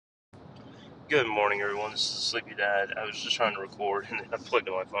Good morning, everyone. This is Sleepy Dad. I was just trying to record, and I plugged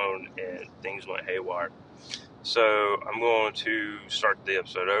in my phone, and things went haywire. So I'm going to start the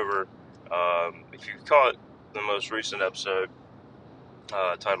episode over. If you caught the most recent episode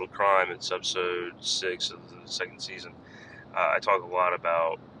titled "Crime," it's episode 6 of the second season. I talk a lot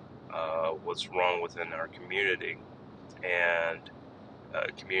about what's wrong within our community and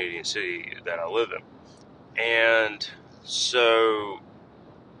community and city that I live in, and so.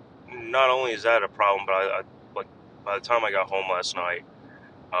 Not only is that a problem, but I like by the time I got home last night,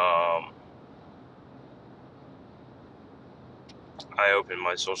 I opened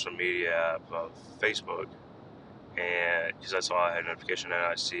my social media app of Facebook, and because I saw I had a notification, and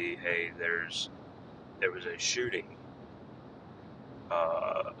I see, hey, there was a shooting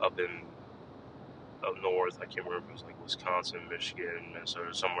up north. I can't remember if it was like Wisconsin, Michigan,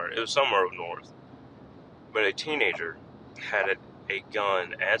 Minnesota, somewhere. It was somewhere up north. But a teenager had a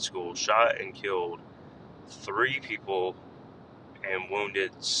gun at school, shot and killed 3 people and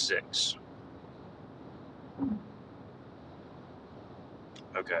wounded 6.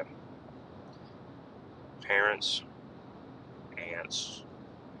 Okay. Parents, aunts,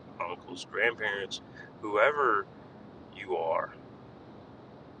 uncles, grandparents, whoever you are,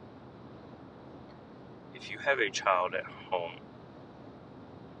 if you have a child at home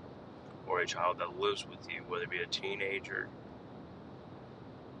or a child that lives with you, whether it be a teenager,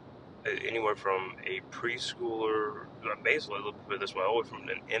 anywhere from a preschooler, basically, look at it this way, all the way from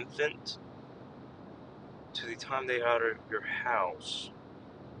an infant to the time they out of your house,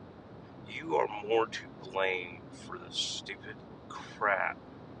 you are more to blame for the stupid crap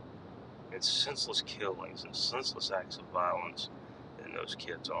and senseless killings and senseless acts of violence than those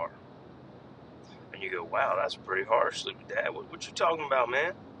kids are. And you go, wow, that's pretty harsh, Dad. What you talking about,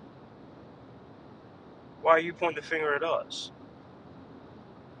 man? Why are you pointing the finger at us?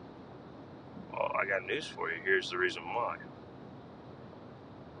 Well, I got news for you. Here's the reason why.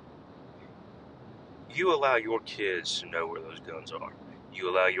 You allow your kids to know where those guns are. You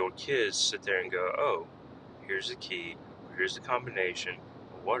allow your kids to sit there and go, oh, here's the key, here's the combination,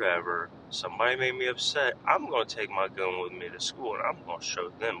 whatever. Somebody made me upset. I'm going to take my gun with me to school, and I'm going to show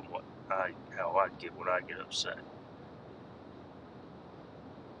them how I get when I get upset.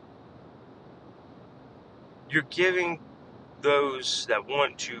 You're giving those that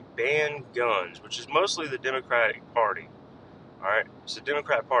want to ban guns, which is mostly the Democratic Party, all right? It's the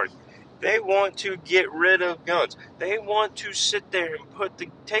Democrat Party. They want to get rid of guns. They want to sit there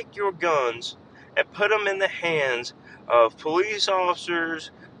and take your guns and put them in the hands of police officers,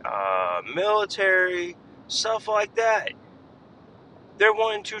 military, stuff like that. They're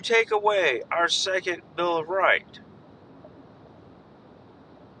wanting to take away our second Bill of Rights.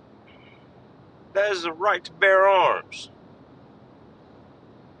 That is the right to bear arms.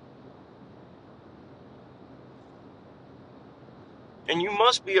 And you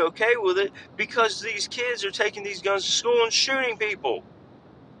must be okay with it because these kids are taking these guns to school and shooting people.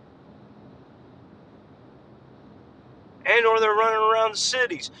 And or they're running around the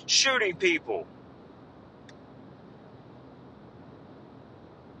cities shooting people.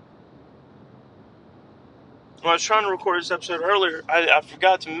 When I was trying to record this episode earlier, I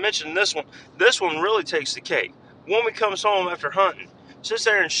forgot to mention this one. This one really takes the cake. Woman comes home after hunting, sits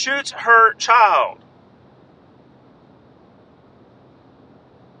there and shoots her child.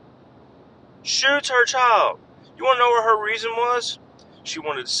 Shoots her child. You want to know what her reason was? She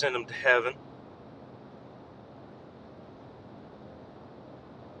wanted to send him to heaven.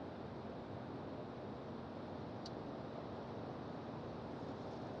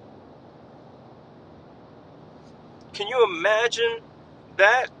 Can you imagine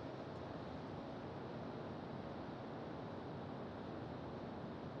that?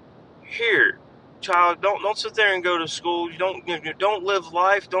 Here, child, don't sit there and go to school. You don't live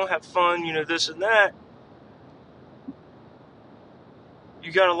life. Don't have fun. This and that.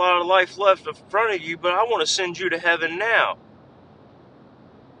 You got a lot of life left in front of you, but I want to send you to heaven now.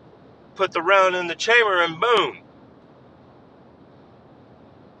 Put the round in the chamber and boom.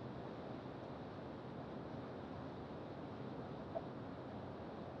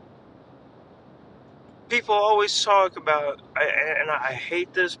 People always talk about, and I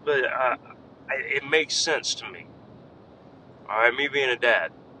hate this, but it makes sense to me. All right, me being a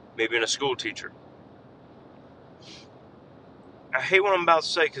dad, me being a school teacher. I hate what I'm about to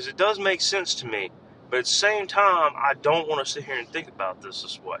say because it does make sense to me, but at the same time, I don't want to sit here and think about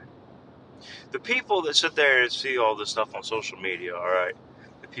this way. The people that sit there and see all this stuff on social media, all right,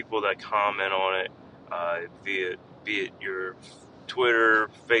 the people that comment on it, be it your Twitter,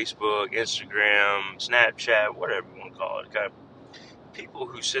 Facebook, Instagram, Snapchat, whatever you want to call it, okay? people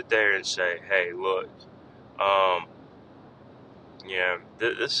who sit there and say, hey, look,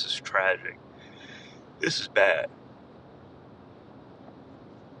 this is tragic. This is bad.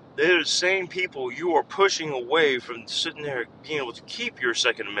 They're the same people you are pushing away from sitting there being able to keep your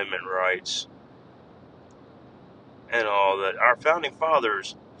Second Amendment rights and all that our founding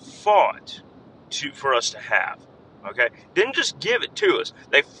fathers fought for us to have. Okay? Didn't just give it to us.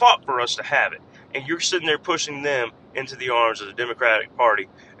 They fought for us to have it. And you're sitting there pushing them into the arms of the Democratic Party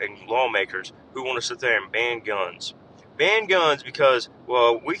and lawmakers who want to sit there and ban guns. Ban guns because,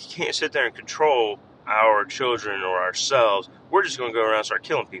 well, we can't sit there and control our children or ourselves. We're just going to go around and start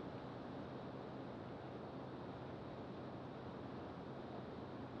killing people.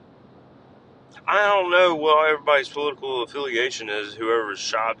 I don't know what everybody's political affiliation is, whoever's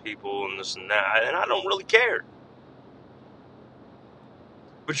shot people and this and that, and I don't really care.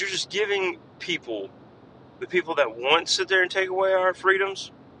 But you're just giving people, the people that want to sit there and take away our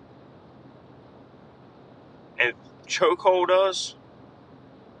freedoms and chokehold us,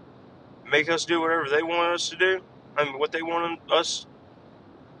 make us do whatever they want us to do. I mean, what they want us,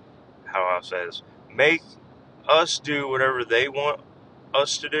 how I'll say this, make us do whatever they want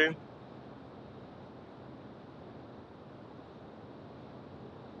us to do.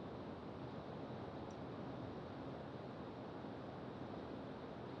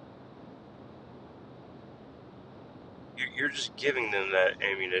 You're just giving them that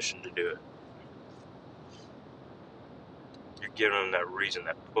ammunition to do it. You're giving them that reason,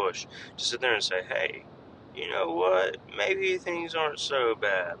 that push to sit there and say, hey, you know what? Maybe things aren't so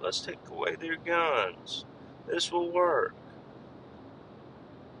bad. Let's take away their guns. This will work.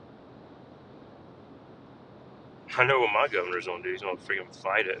 I know what my governor's going to do. He's going to freaking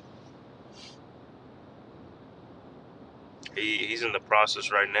fight it. He's in the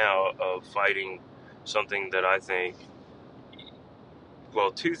process right now of fighting something that I think, well,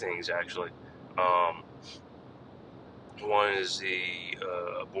 two things actually. One is the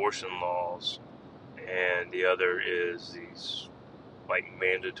abortion laws, and the other is these like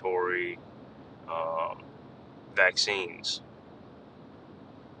mandatory vaccines.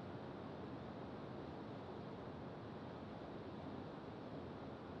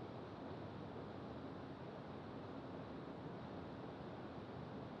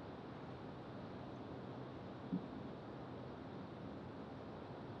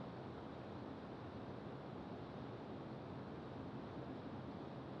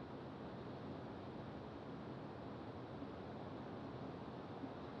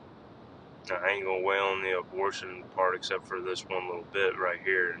 I ain't gonna weigh on the abortion part except for this one little bit right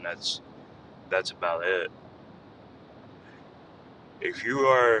here, and that's about it. If you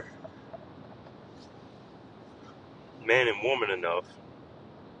are man and woman enough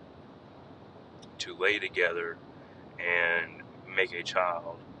to lay together and make a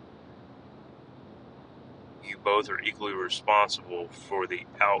child, you both are equally responsible for the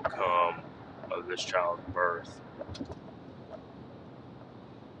outcome of this child's birth.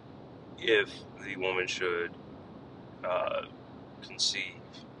 If the woman should conceive.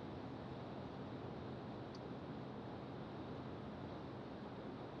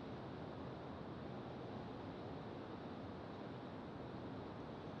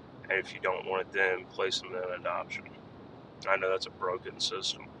 And if you don't want it, then place them in adoption. I know that's a broken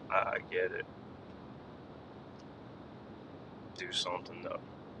system. I get it. Do something though.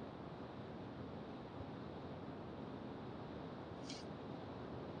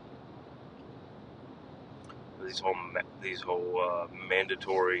 These whole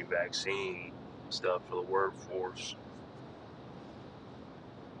mandatory vaccine stuff for the workforce.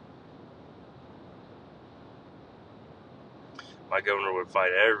 My governor would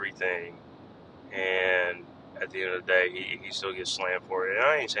fight everything, and at the end of the day, he still gets slammed for it. And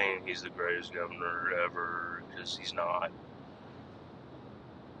I ain't saying he's the greatest governor ever, because he's not.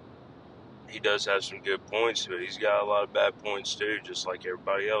 He does have some good points, but he's got a lot of bad points too, just like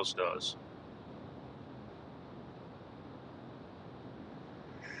everybody else does.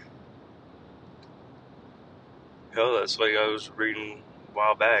 Hell, that's like I was reading a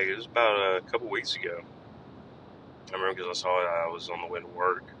while back. It was about a couple weeks ago. I remember because I saw it. I was on the way to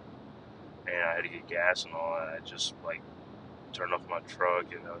work, and I had to get gas and all that. I just like turned off my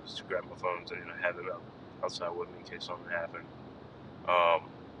truck, and I was grabbing my phone and have it outside with me in case something happened.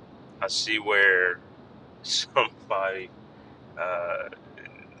 I see where somebody, I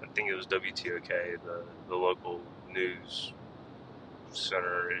think it was WTOK, the local news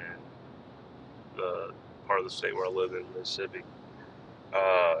center in the part of the state where I live in, Mississippi,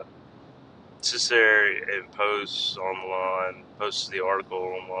 sits there and posts online, posts the article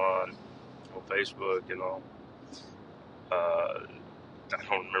online on Facebook and all, I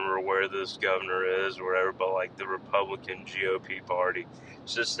don't remember where this governor is or whatever, but like the Republican GOP party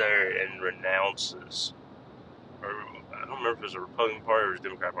sits there and renounces, or I don't remember if it was a Republican party or it was a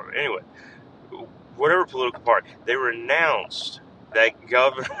Democrat party. Anyway, whatever political party, they renounced that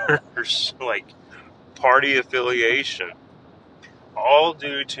governor's like party affiliation, all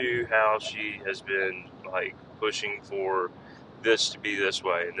due to how she has been like pushing for this to be this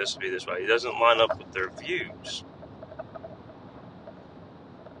way and this to be this way. It doesn't line up with their views.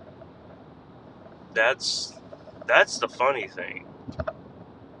 That's the funny thing.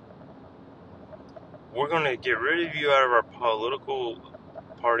 We're going to get rid of you out of our political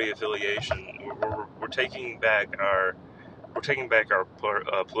party affiliation. We're taking back our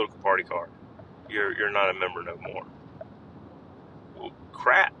political party card. You're not a member no more. Well,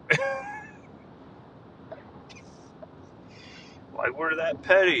 crap. Like, we're that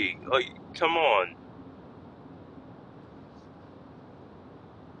petty. Like, come on.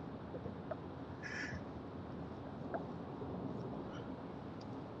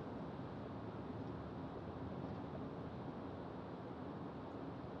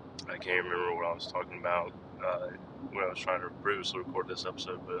 I can't remember what I was talking about when I was trying to previously record this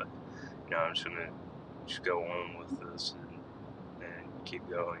episode, but I'm just gonna go on with this and keep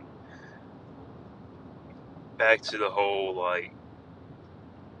going. Back to the whole like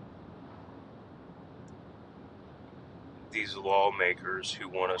these lawmakers who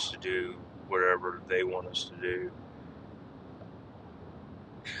want us to do whatever they want us to do.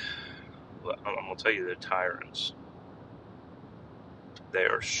 I'm gonna tell you, they're tyrants. They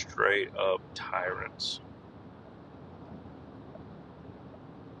are straight up tyrants.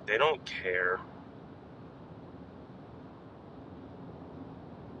 They don't care.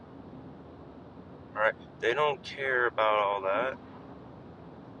 Alright? They don't care about all that.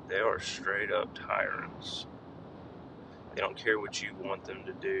 They are straight up tyrants. They don't care what you want them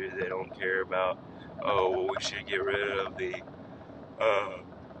to do. They don't care about, oh, well, we should get rid of the,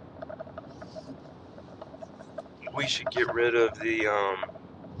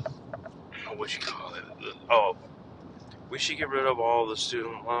 what you call it? Oh, we should get rid of all the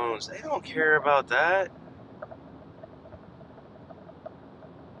student loans. They don't care about that.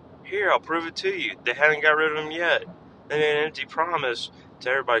 Here, I'll prove it to you. They haven't got rid of them yet. They made an empty promise to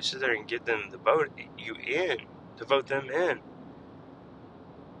everybody to sit there and get them to vote you in, to vote them in.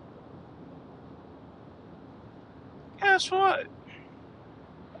 Guess what?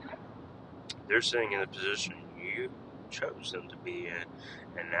 They're sitting in the position you chose them to be in,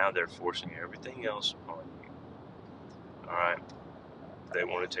 and now they're forcing everything else upon you. Alright? They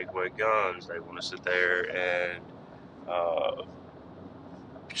want to take away guns. They want to sit there and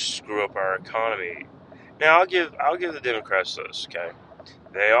screw up our economy. Now, I'll give the Democrats this, okay?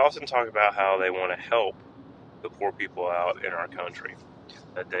 They often talk about how they want to help the poor people out in our country.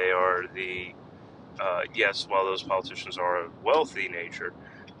 That they are the, yes, while those politicians are of wealthy nature,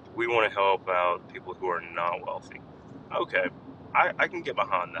 we want to help out people who are not wealthy. Okay, I can get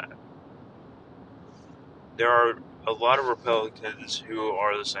behind that. There are a lot of Republicans who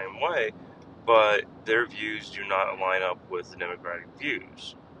are the same way, but their views do not line up with the Democratic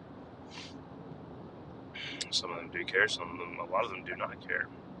views. Some of them do care, a lot of them do not care.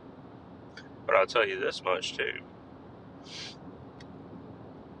 But I'll tell you this much too.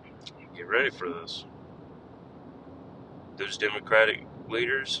 Get ready for this. Those Democratic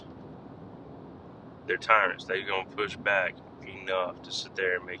leaders, they're tyrants. They're going to push back enough to sit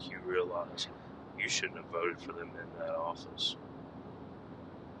there and make you realize you shouldn't have voted for them in that office.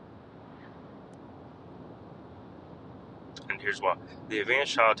 And here's why. The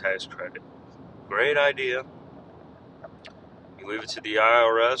advanced child tax credit. Great idea. You leave it to the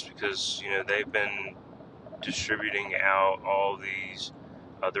IRS because, they've been distributing out all these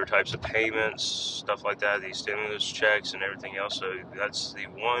other types of payments, stuff like that, these stimulus checks and everything else. So that's the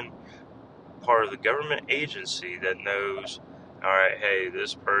one part of the government agency that knows, all right, hey,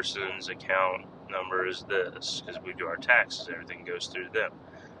 this person's account number is this, because we do our taxes, everything goes through them.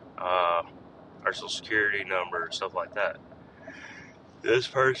 Our social security number, stuff like that. This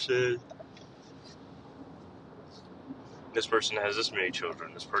person has this many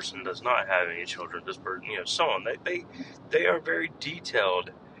children. This person does not have any children. This person, so on. They are very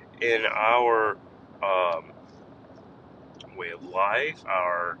detailed in our way of life,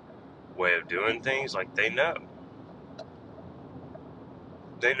 our way of doing things. Like, they know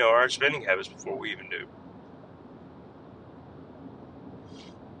our spending habits before we even do.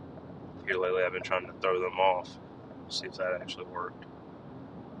 Here lately, I've been trying to throw them off, see if that actually worked.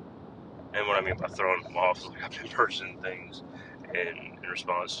 And what I mean by throwing them off is like I've been purchasing things in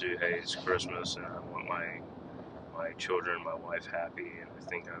response to, hey, it's Christmas and I want my my children, my wife happy, and I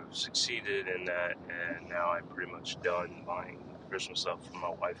think I've succeeded in that, and now I'm pretty much done buying Christmas stuff for my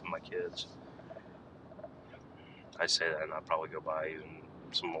wife and my kids. I say that and I'll probably go buy even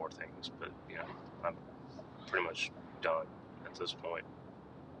some more things, but I'm pretty much done at this point.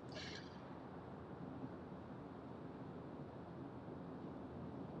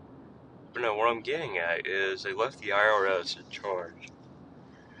 But no, what I'm getting at is they left the IRS in charge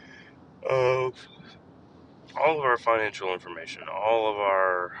of all of our financial information, all of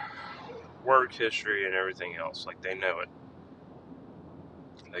our work history and everything else. Like, they know it.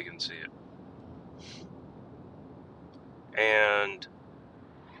 They can see it. And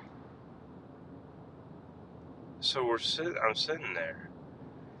so I'm sitting there,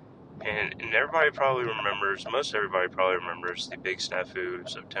 and everybody probably remembers, most everybody probably remembers the big snafu in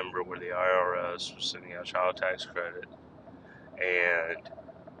September where the IRS was sending out child tax credit, and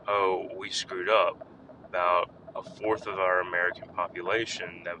we screwed up. About a fourth of our American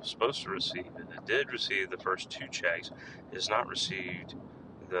population that was supposed to receive it, that did receive the first 2 checks, has not received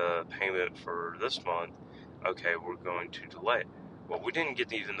the payment for this month. Okay, we're going to delay it. Well, we didn't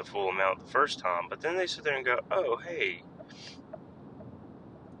get even the full amount the first time, but then they sit there and go, oh, hey,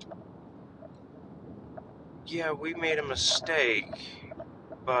 yeah, we made a mistake,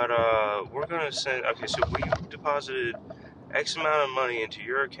 but we're going to send, okay, so we deposited X amount of money into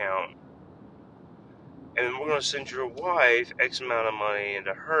your account, and we're going to send your wife X amount of money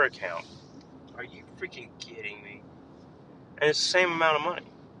into her account. Are you freaking kidding me? And it's the same amount of money.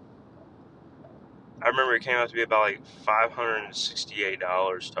 I remember it came out to be about like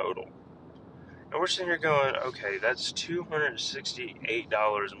 $568 total. And we're sitting here going, okay, that's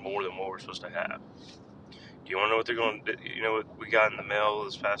 $268 more than what we're supposed to have. Do you want to know what they're going to, what we got in the mail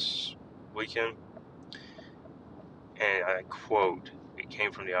this past weekend? And I quote, it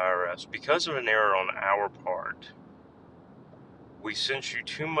came from the IRS. Because of an error on our part, we sent you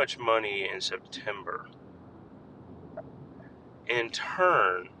too much money in September. In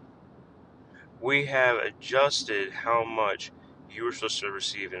turn, we have adjusted how much you were supposed to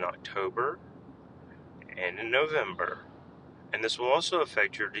receive in October and in November. And this will also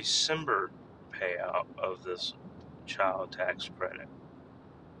affect your December payout of this child tax credit.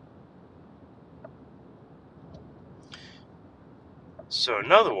 So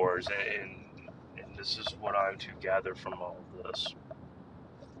in other words, and this is what I'm to gather from all of this,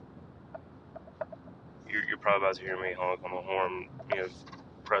 you're probably about to hear me honk on the horn,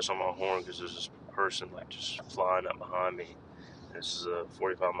 press on my horn, because there's this person like just flying up behind me. This is a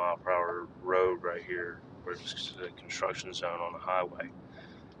 45-mile-per-hour road right here, where it's a construction zone on the highway.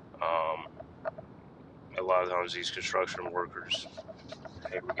 A lot of times these construction workers,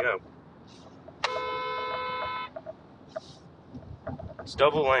 here we go. It's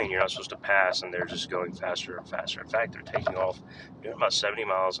double lane. You're not supposed to pass, and they're just going faster and faster. In fact, they're taking off doing about 70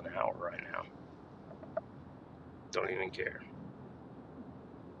 miles an hour right now. Don't even care.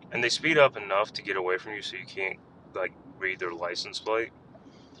 And they speed up enough to get away from you so you can't, like, read their license plate.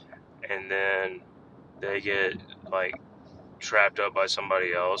 And then they get, like, trapped up by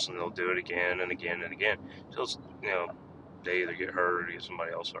somebody else, and they'll do it again and again and again. Until, they either get hurt or get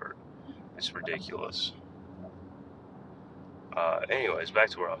somebody else hurt. It's ridiculous. Anyways, back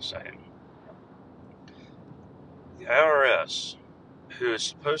to what I was saying. The IRS, who is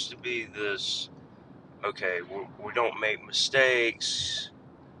supposed to be this, okay, we don't make mistakes,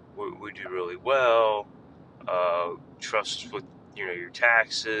 we do really well, trust us with, your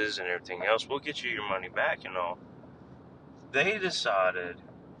taxes and everything else, we'll get you your money back and all. They decided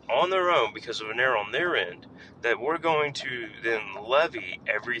on their own, because of an error on their end, that we're going to then levy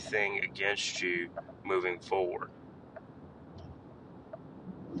everything against you moving forward.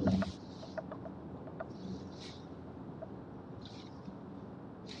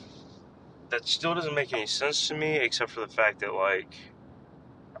 That still doesn't make any sense to me, except for the fact that, like,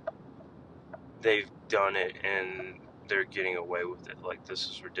 they've done it and they're getting away with it. Like, this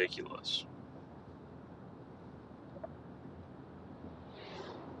is ridiculous.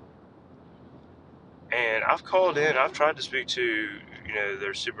 And I've called in, I've tried to speak to,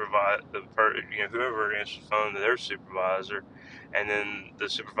 their supervisor, whoever answers the phone, their supervisor, and then the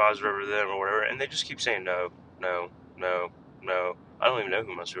supervisor over them or whatever, and they just keep saying no, no, no, no. I don't even know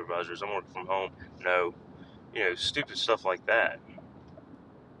who my supervisor is. I'm working from home. No. Stupid stuff like that.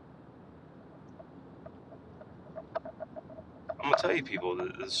 I'm going to tell you, people,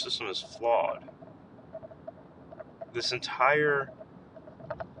 that the system is flawed. This entire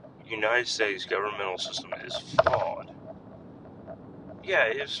United States governmental system is flawed.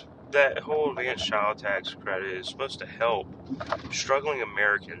 Yeah, that whole advanced child tax credit is supposed to help struggling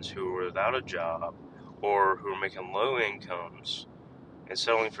Americans who are without a job or who are making low incomes and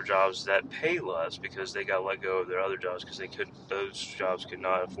settling for jobs that pay less because they got let go of their other jobs because those jobs could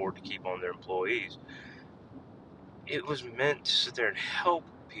not afford to keep on their employees. It was meant to sit there and help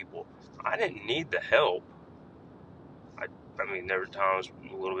people. I didn't need the help. I mean, there were times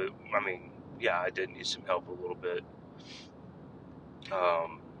a little bit. I mean, yeah, I did need some help a little bit.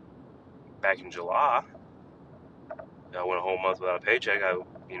 Back in July, I went a whole month without a paycheck. I,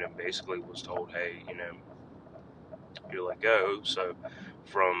 basically was told, hey, you're let go. So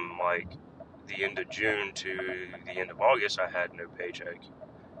from like the end of June to the end of August, I had no paycheck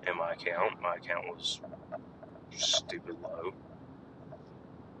in my account. My account was stupid low,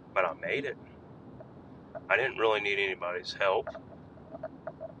 but I made it. I didn't really need anybody's help.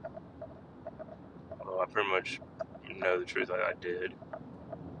 Well, I pretty much know the truth. I did.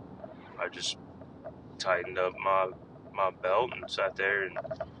 I just tightened up my belt and sat there and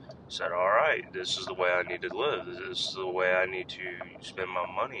said, all right, this is the way I need to live. This is the way I need to spend my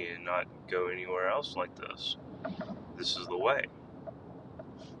money and not go anywhere else like this. This is the way.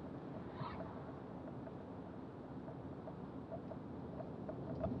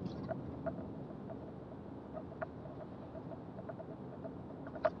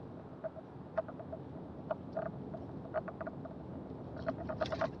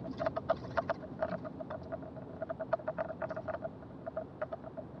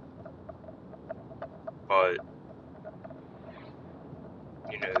 But,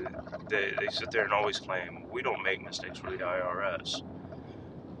 they sit there and always claim, we don't make mistakes, we're the IRS.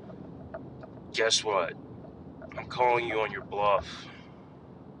 Guess what? I'm calling you on your bluff.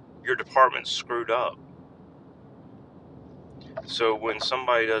 Your department's screwed up. So when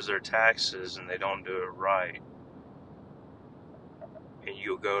somebody does their taxes and they don't do it right, and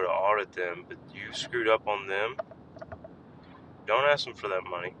you go to audit them, but you screwed up on them, don't ask them for that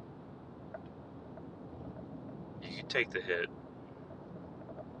money. You can take the hit.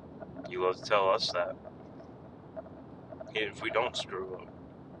 You love to tell us that. Even if we don't screw up.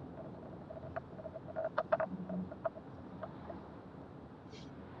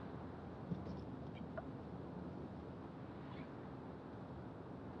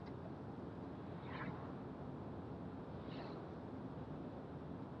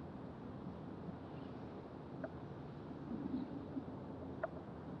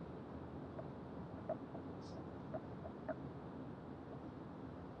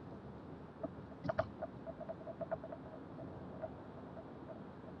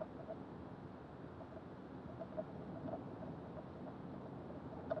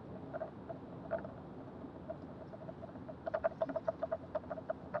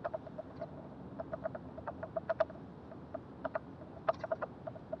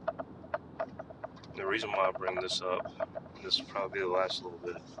 The reason why I bring this up, and this will probably be the last little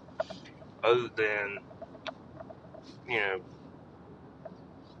bit, other than,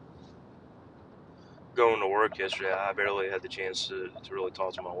 going to work yesterday, I barely had the chance to really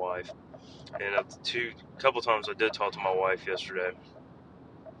talk to my wife. And of the couple times I did talk to my wife yesterday,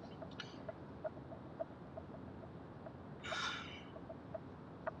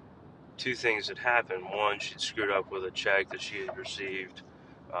 two things had happened. One, she'd screwed up with a check that she had received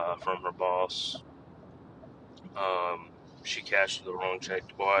from her boss. She cashed the wrong check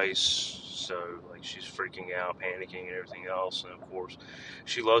twice, so like she's freaking out, panicking, and everything else. And of course,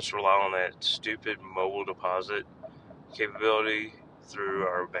 she loves to rely on that stupid mobile deposit capability through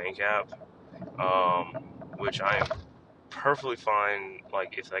our bank app, which I am perfectly fine,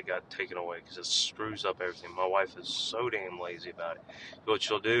 like, if that got taken away, because it screws up everything. My wife is so damn lazy about it. What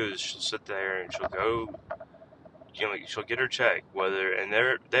she'll do is she'll sit there and she'll go, she'll get her check, and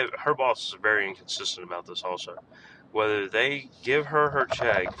her boss is very inconsistent about this also. Whether they give her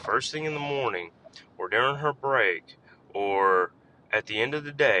check first thing in the morning, or during her break, or at the end of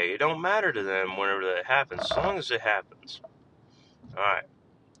the day, it don't matter to them whenever that happens, as long as it happens. Alright,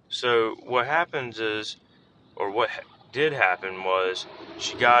 so what happens is, or what did happen was,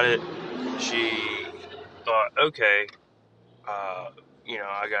 she got it, she thought, okay, I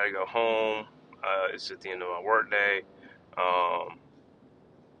gotta go home, it's at the end of my workday,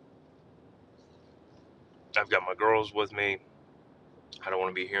 I've got my girls with me, I don't want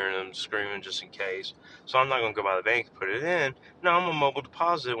to be hearing them screaming just in case, so I'm not going to go by the bank and put it in. No, I'm going to mobile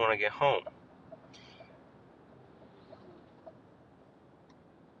deposit it when I get home.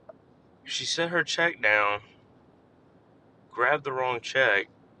 She set her check down, grabbed the wrong check,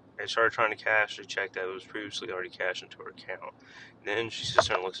 and started trying to cash the check that was previously already cashed into her account. Then she sits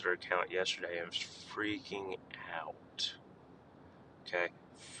there and looks at her account yesterday and was freaking out. Okay?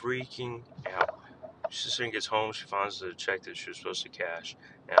 Freaking out. sister gets home, she finds the check that she was supposed to cash.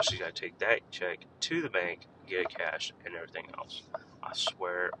 Now she's got to take that check to the bank, get it cashed, and everything else. I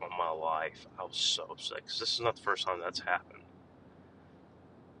swear on my life, I was so upset because this is not the first time that's happened.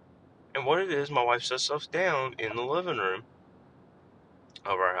 And what it is, my wife sets stuff down in the living room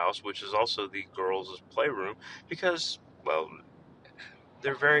of our house, which is also the girls' playroom, because, well,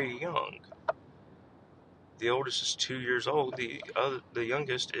 they're very young. The oldest is 2 years old. The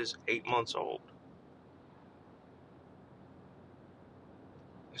youngest is 8 months old.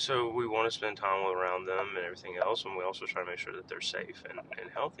 So we want to spend time around them and everything else, and we also try to make sure that they're safe and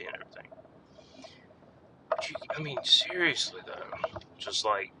healthy and everything. I mean, seriously though, just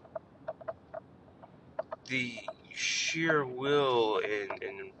like the sheer will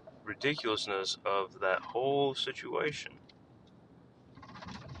and ridiculousness of that whole situation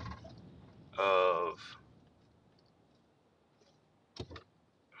of,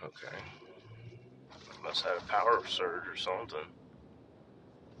 okay, I must have a power surge or something.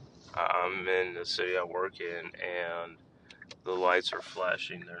 I'm in the city I work in, and the lights are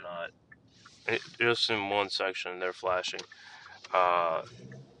flashing. They're not, just in one section, they're flashing.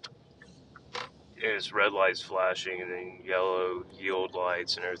 It's red lights flashing and then yellow yield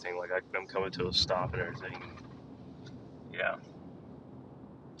lights and everything. Like I'm coming to a stop and everything. Yeah,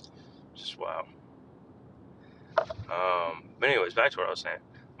 just wow. But anyways, back to what I was saying.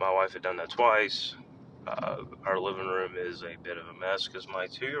 My wife had done that twice. Our living room is a bit of a mess because my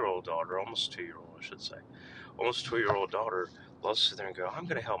 2-year-old daughter, almost 2-year-old, I should say, almost 2-year-old daughter loves to sit there and go, "I'm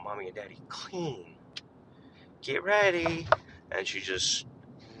going to help mommy and daddy clean. Get ready." And she just,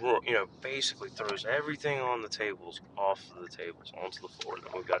 basically throws everything on the tables off of the tables onto the floor. And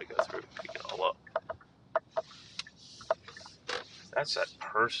then we've got to go through and pick it all up. That's that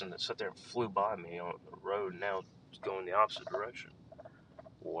person that sat there and flew by me on the road, now it's going the opposite direction.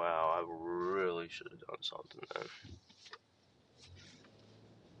 Wow, I really should have done something then.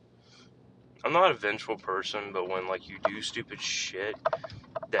 I'm not a vengeful person, but when you do stupid shit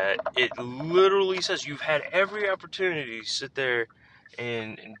that it literally says you've had every opportunity to sit there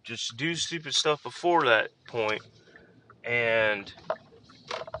and just do stupid stuff before that point, and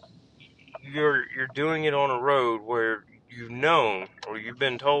you're doing it on a road where you've known or you've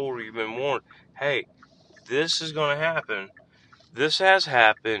been told or you've been warned, hey, this is going to happen. This has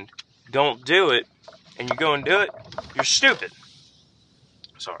happened. Don't do it. And you go and do it. You're stupid.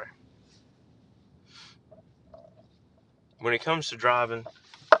 Sorry. When it comes to driving,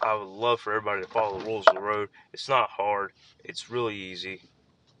 I would love for everybody to follow the rules of the road. It's not hard. It's really easy.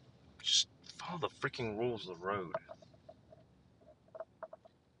 Just follow the freaking rules of the road.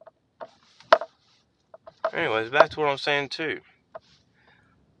 Anyways, back to what I'm saying too.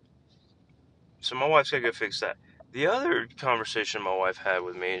 So my wife's gotta go fix that. The other conversation my wife had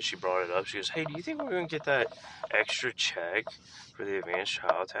with me, and she brought it up, she goes, "Hey, do you think we're going to get that extra check for the advanced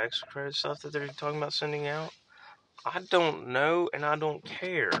child tax credit stuff that they're talking about sending out?" I don't know, and I don't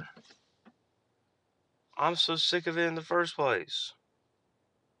care. I'm so sick of it in the first place.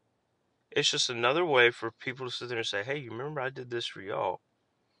 It's just another way for people to sit there and say, "Hey, you remember I did this for y'all?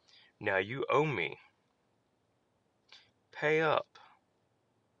 Now you owe me. Pay up.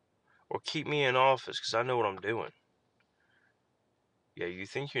 Or keep me in office because I know what I'm doing." Yeah, you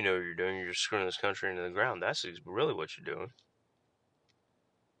think you know what you're doing, you're just screwing this country into the ground. That's really what you're doing.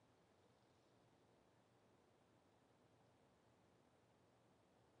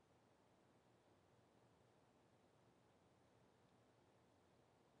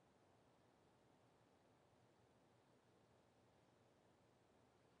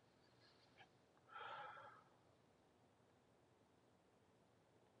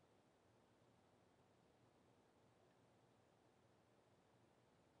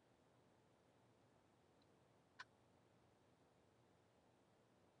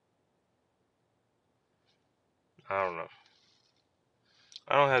 I don't know.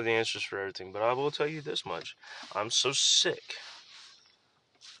 I don't have the answers for everything, but I will tell you this much. I'm so sick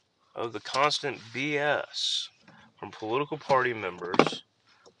of the constant BS from political party members,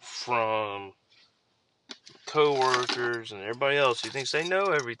 from co-workers, and everybody else who thinks they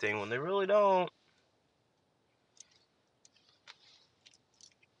know everything when they really don't.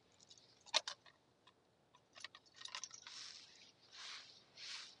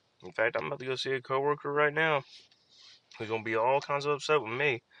 In fact, I'm about to go see a co-worker right now who's going to be all kinds of upset with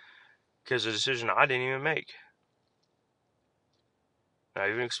me because of a decision I didn't even make. I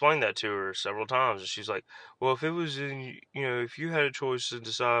even explained that to her several times, and she's like, "Well, if it was if you had a choice to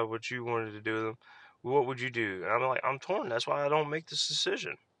decide what you wanted to do with them, what would you do?" And I'm like, "I'm torn. That's why I don't make this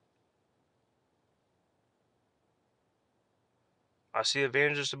decision." I see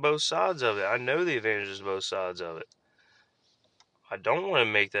advantages to both sides of it. I know the advantages to both sides of it. I don't want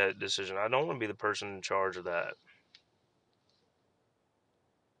to make that decision. I don't want to be the person in charge of that.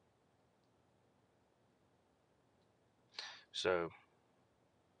 So,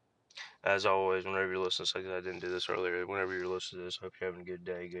 as always, whenever you're listening, like I didn't do this earlier, whenever you're listening to this, I hope you're having a good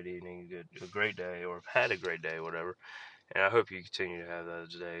day, good evening, a great day, or have had a great day, whatever. And I hope you continue to have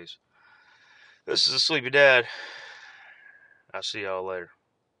those days. This is a Sleepy Dad. I'll see y'all later.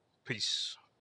 Peace.